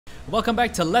Welcome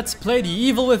back to Let's Play The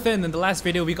Evil Within. In the last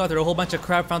video we got through a whole bunch of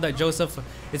crap, found that Joseph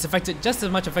is affected, just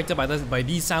as much affected by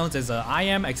these sounds as I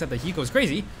am, except that he goes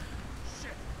crazy.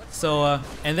 So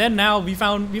and then now we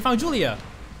found Julia.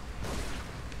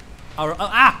 Our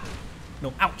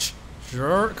no, ouch,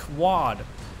 jerk wad.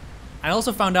 I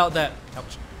also found out that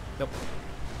ouch, nope,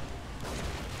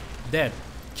 dead.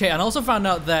 Okay, and I also found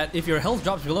out that if your health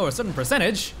drops below a certain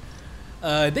percentage,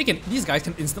 these guys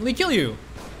can instantly kill you.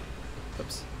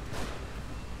 Oops.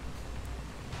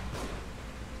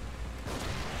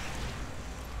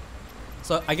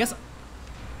 So I guess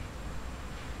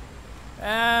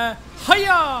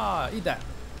hiya! Eat that.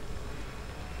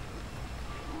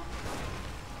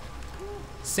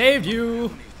 Saved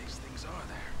you.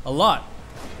 A lot.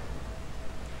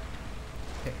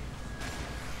 Okay.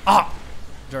 Ah!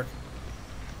 Jerk.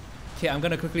 Okay, I'm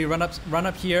gonna quickly run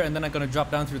up here, and then I'm gonna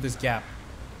drop down through this gap.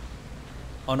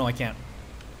 Oh no, I can't.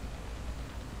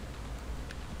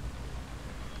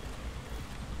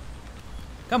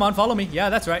 Come on, follow me. Yeah,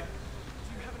 that's right.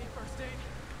 Do you have any first aid?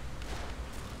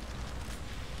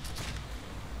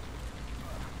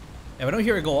 If I don't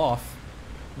hear it go off,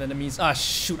 then it means, ah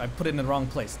shoot, I put it in the wrong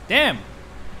place. Damn!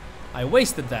 I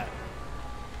wasted that.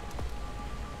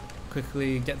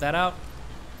 Quickly get that out.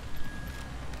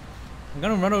 I'm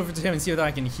gonna run over to him and see whether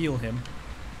I can heal him.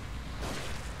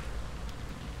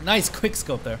 Nice quick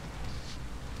scope there.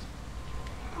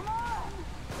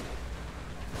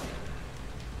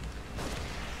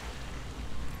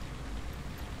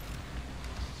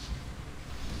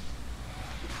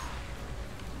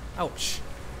 Ouch.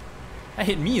 That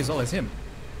hit me as well as him.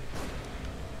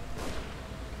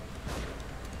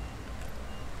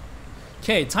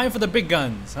 Okay, time for the big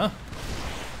guns, huh?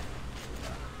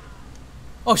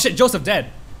 Oh shit, Joseph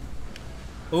dead.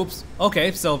 Oops.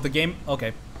 Okay, so the game,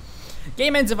 okay.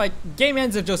 Game ends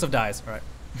if Joseph dies. Alright.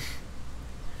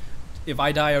 If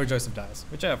I die or Joseph dies.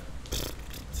 Whichever.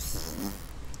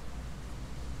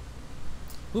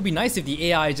 It would be nice if the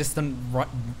AI just didn't run,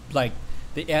 like,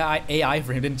 the AI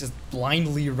for him didn't just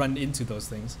blindly run into those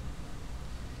things.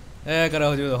 I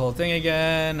gotta do the whole thing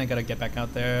again. I gotta get back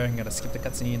out there. I gotta skip the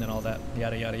cutscene and all that.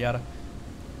 Yada yada yada.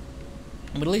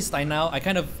 But at least I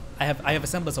have a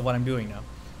semblance of what I'm doing now.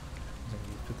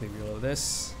 Quickly reload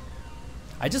this.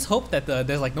 I just hope that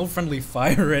there's like no friendly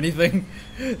fire or anything.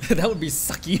 That would be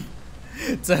sucky.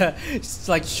 To just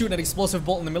like shoot an explosive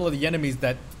bolt in the middle of the enemies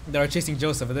that are chasing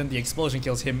Joseph, and then the explosion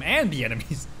kills him and the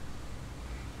enemies.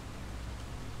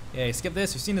 Yeah, skip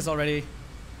this. We've seen this already.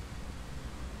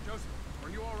 Joseph, are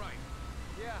you all right?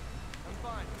 Yeah, I'm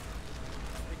fine.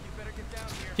 I think you better get down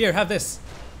here. Here, have this.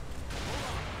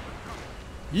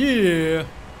 Yeah.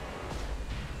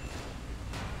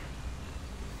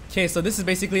 Okay, so this is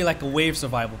basically like a wave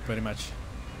survival, pretty much.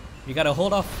 You gotta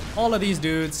hold off all of these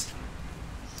dudes.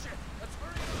 Shit, let's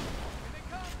hurry. Here they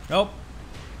come. Nope.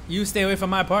 You stay away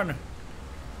from my partner.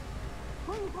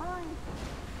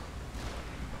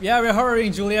 Yeah, we're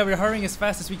hurrying, Julia. We're hurrying as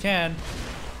fast as we can.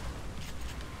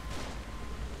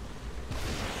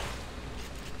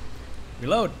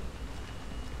 Reload.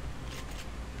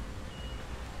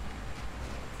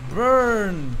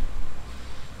 Burn.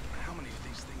 How many of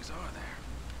these things are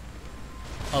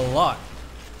there? A lot.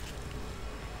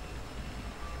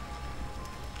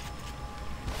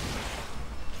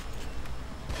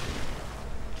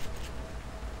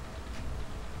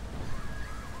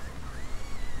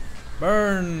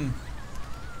 Burn.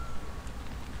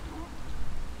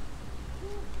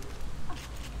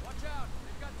 Watch out,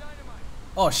 they've got dynamite.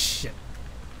 Oh shit.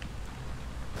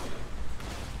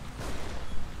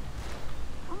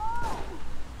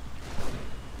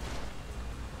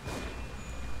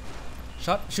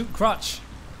 Shoot crotch.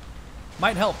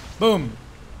 Might help. Boom.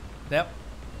 Yep.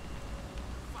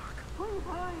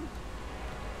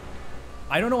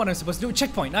 I don't know what I'm supposed to do.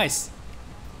 Checkpoint. Nice.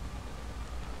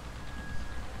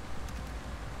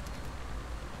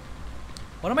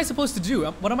 What am I supposed to do?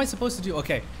 What am I supposed to do?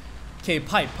 Okay. Okay,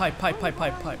 pipe.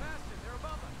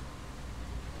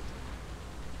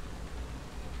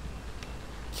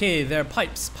 Okay, there are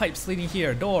pipes leading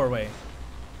here. Doorway.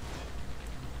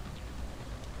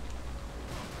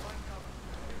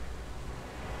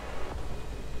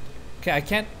 Okay, I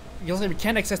can't. We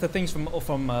can't access the things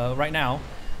from right now.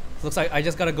 Looks like I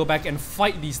just gotta go back and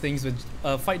fight these things with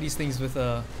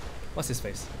what's his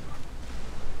face?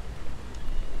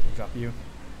 Drop you.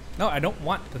 No, I don't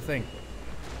want the thing.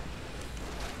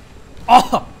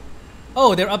 Oh!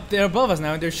 Oh, they're above us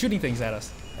now and they're shooting things at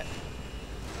us.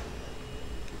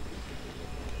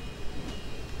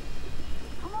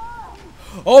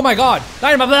 Oh my god!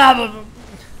 Dynamite!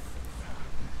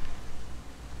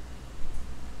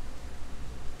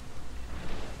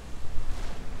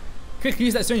 Quick,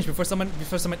 use that syringe before someone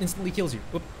instantly kills you.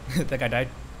 Oop, that guy died.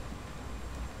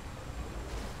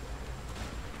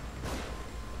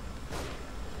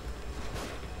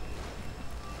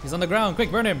 He's on the ground.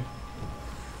 Quick, burn him.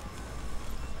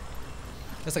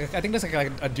 There's like I think there's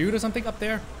like a dude or something up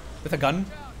there with a gun.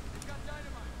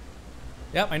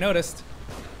 Yep, I noticed.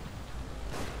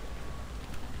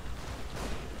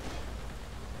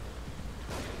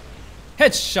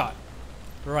 Headshot.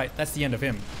 Right, that's the end of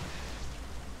him.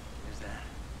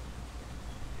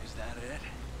 Is that it?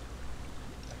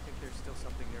 I think there's still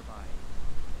something nearby.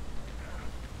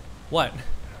 What?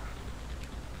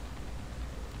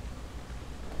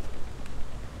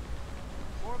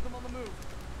 More of them on the move.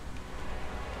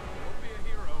 Don't be a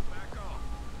hero. Back off.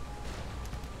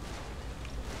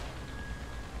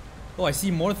 Oh, I see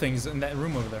more things in that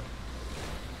room over there.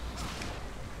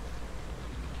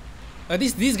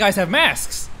 These guys have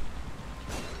masks.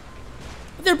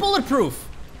 They're bulletproof.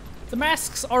 The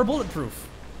masks are bulletproof.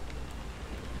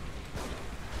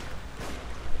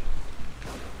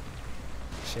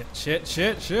 Shit, shit,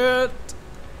 shit, shit.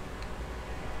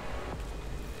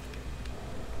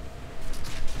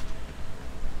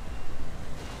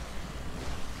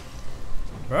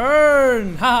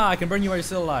 Burn! Haha, I can burn you while you're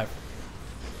still alive.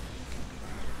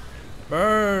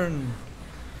 Burn!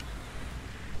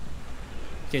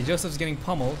 Okay, Joseph's getting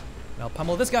pummeled. Now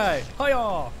pummel this guy.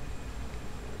 Hiya!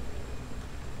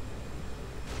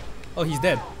 Oh, he's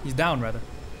dead. He's down, rather.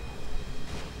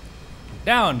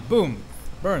 Down! Boom!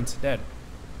 Burnt. Dead.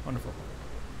 Wonderful.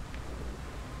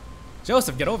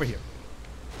 Joseph, get over here.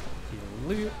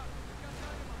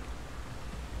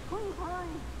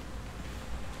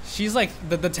 She's like,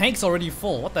 the tank's already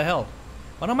full. What the hell?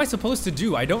 What am I supposed to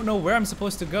do? I don't know where I'm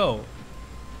supposed to go.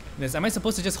 Am I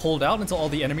supposed to just hold out until all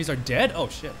the enemies are dead? Oh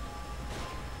shit.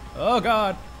 Oh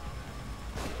god.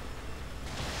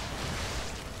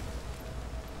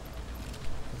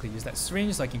 Okay, use that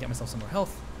syringe so I can get myself some more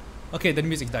health. Okay, the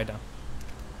music died down.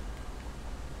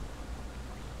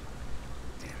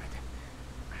 Damn it.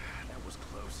 That was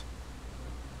close.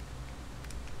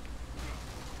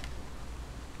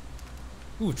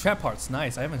 Ooh, trap parts.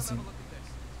 Nice. I haven't Let's have seen. a look at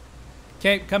this.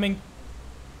 Okay, coming.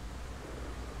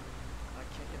 I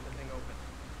can't get the thing open.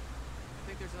 I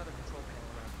think there's another control panel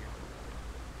around here.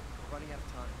 We're running out of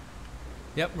time.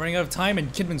 Yep, running out of time,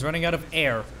 and Kidman's running out of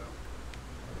air.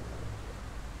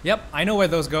 Yep, I know where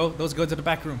those go. Those go to the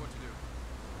back room. What to do?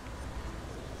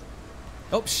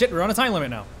 Oh shit, we're on a time limit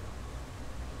now.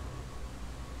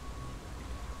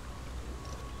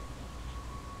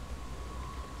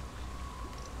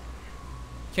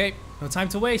 Okay, no time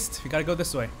to waste. We gotta go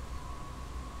this way.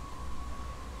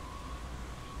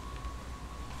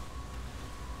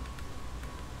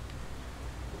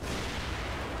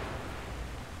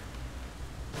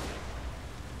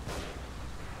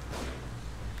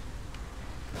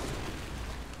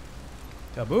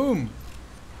 Kaboom!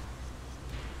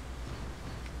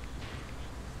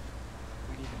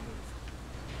 We need to move.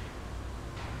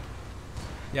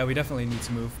 Yeah, we definitely need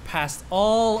to move past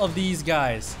all of these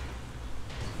guys.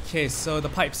 Okay, so the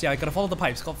pipes. Yeah, I gotta follow the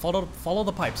pipes. Follow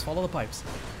the pipes. Follow the pipes.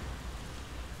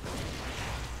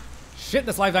 Shit,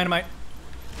 that's live dynamite.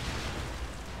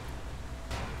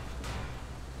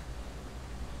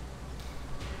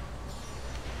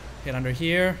 Get under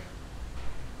here.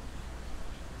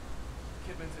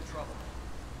 Kidman's in trouble.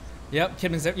 Yep,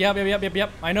 Kidman's there.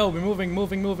 Yep. I know, we're moving.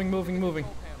 Control panel.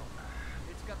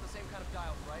 It's got the same kind of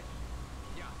dials, right?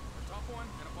 Yeah, a top one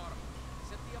and a bottom.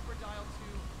 Set the upper dial to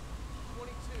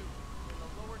 22 and the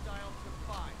lower dial to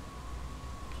 5.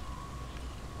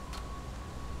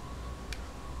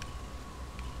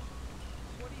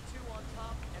 On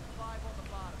top and 5 on the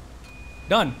bottom.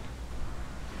 Done.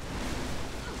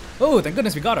 Oh, thank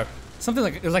goodness we got her. Something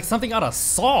like, it was like something out of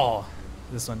Saw.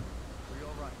 This one. Are you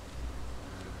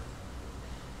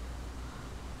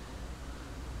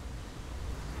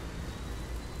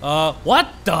alright?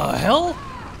 What the hell?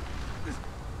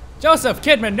 Joseph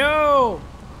Kidman, no!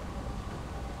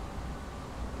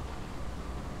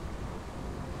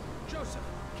 Joseph,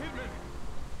 Kidman!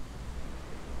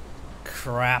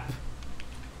 Crap.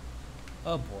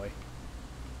 Oh boy.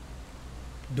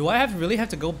 Do I really have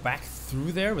to go back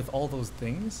through there with all those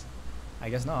things? I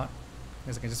guess not. I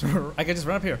guess I can just I can just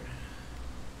run up here.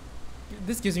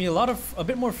 This gives me a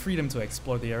bit more freedom to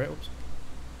explore the area. Oops.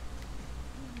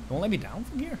 It won't let me down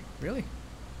from here? Really?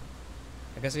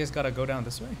 I guess I just gotta go down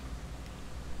this way.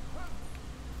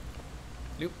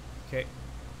 Loop. Okay.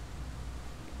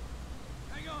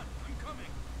 Hang on, I'm coming.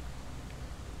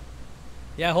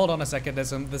 Yeah, hold on a second. There's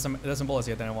some bullets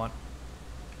here that I want.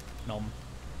 Nom.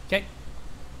 Okay.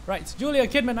 Right, Julia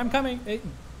Kidman, I'm coming.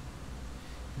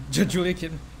 Julia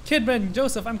Kidman,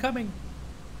 Joseph, I'm coming.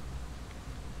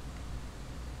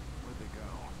 Where'd they go?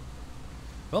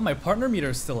 Well, my partner meter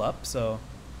is still up, so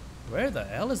where the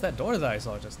hell is that door that I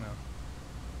saw just now?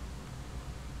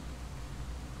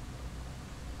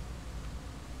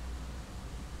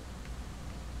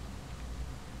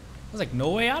 There's like no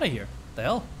way out of here. What the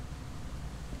hell?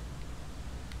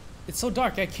 It's so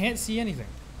dark, I can't see anything.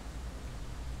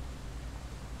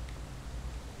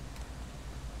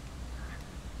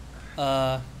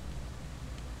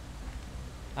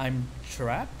 I'm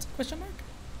trapped? Question mark?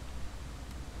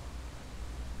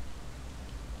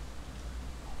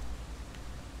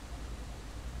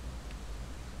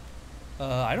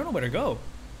 I don't know where to go.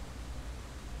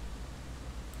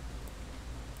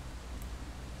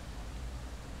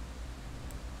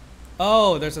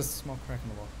 Oh, there's a small crack in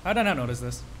the wall. How did I not notice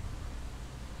this?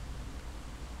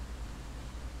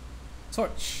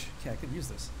 Torch. Okay, I could use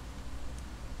this.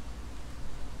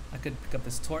 I could pick up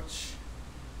this torch.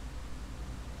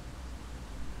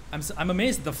 I'm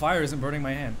amazed that the fire isn't burning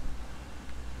my hand.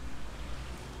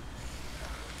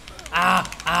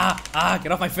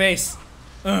 Get off my face.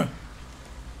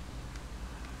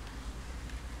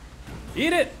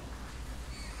 Eat it.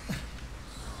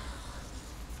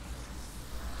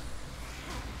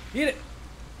 Eat it.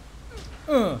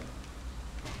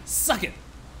 Suck it.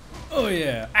 Oh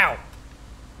yeah. Ow.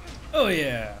 Oh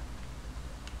yeah.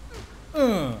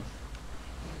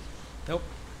 Nope.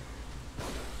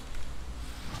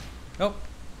 Nope.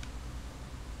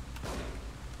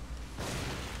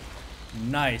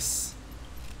 Nice.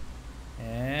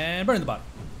 And burn the body.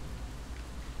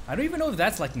 I don't even know if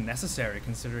that's like necessary,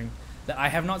 considering that I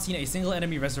have not seen a single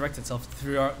enemy resurrect itself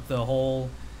throughout the whole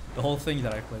thing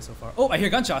that I've played so far. Oh, I hear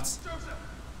gunshots.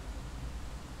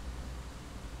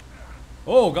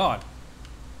 Oh god.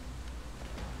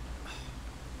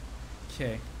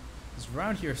 Okay. It's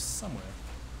around here somewhere.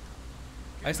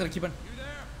 I just gotta keep on.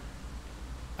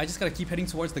 I just gotta keep heading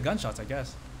towards the gunshots, I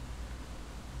guess.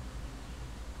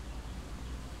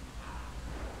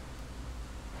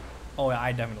 Oh yeah,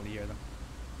 I definitely hear them.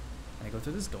 And I go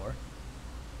through this door.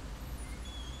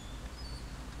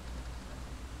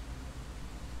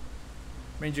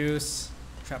 Brain juice,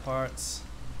 trap parts,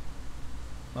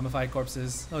 mummified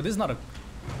corpses. Oh, this is not a.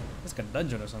 This is like a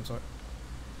dungeon or some sort.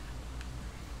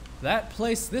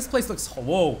 This place looks.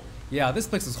 Whoa, yeah, this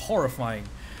place is horrifying.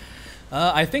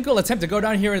 I think we'll attempt to go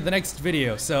down here in the next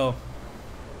video. So,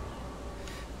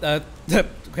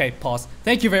 okay, pause.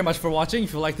 Thank you very much for watching.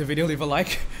 If you liked the video, leave a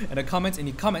like and a comment in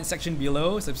the comment section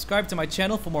below. Subscribe to my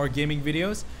channel for more gaming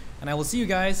videos, and I will see you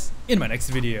guys in my next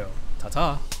video.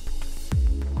 Ta-ta.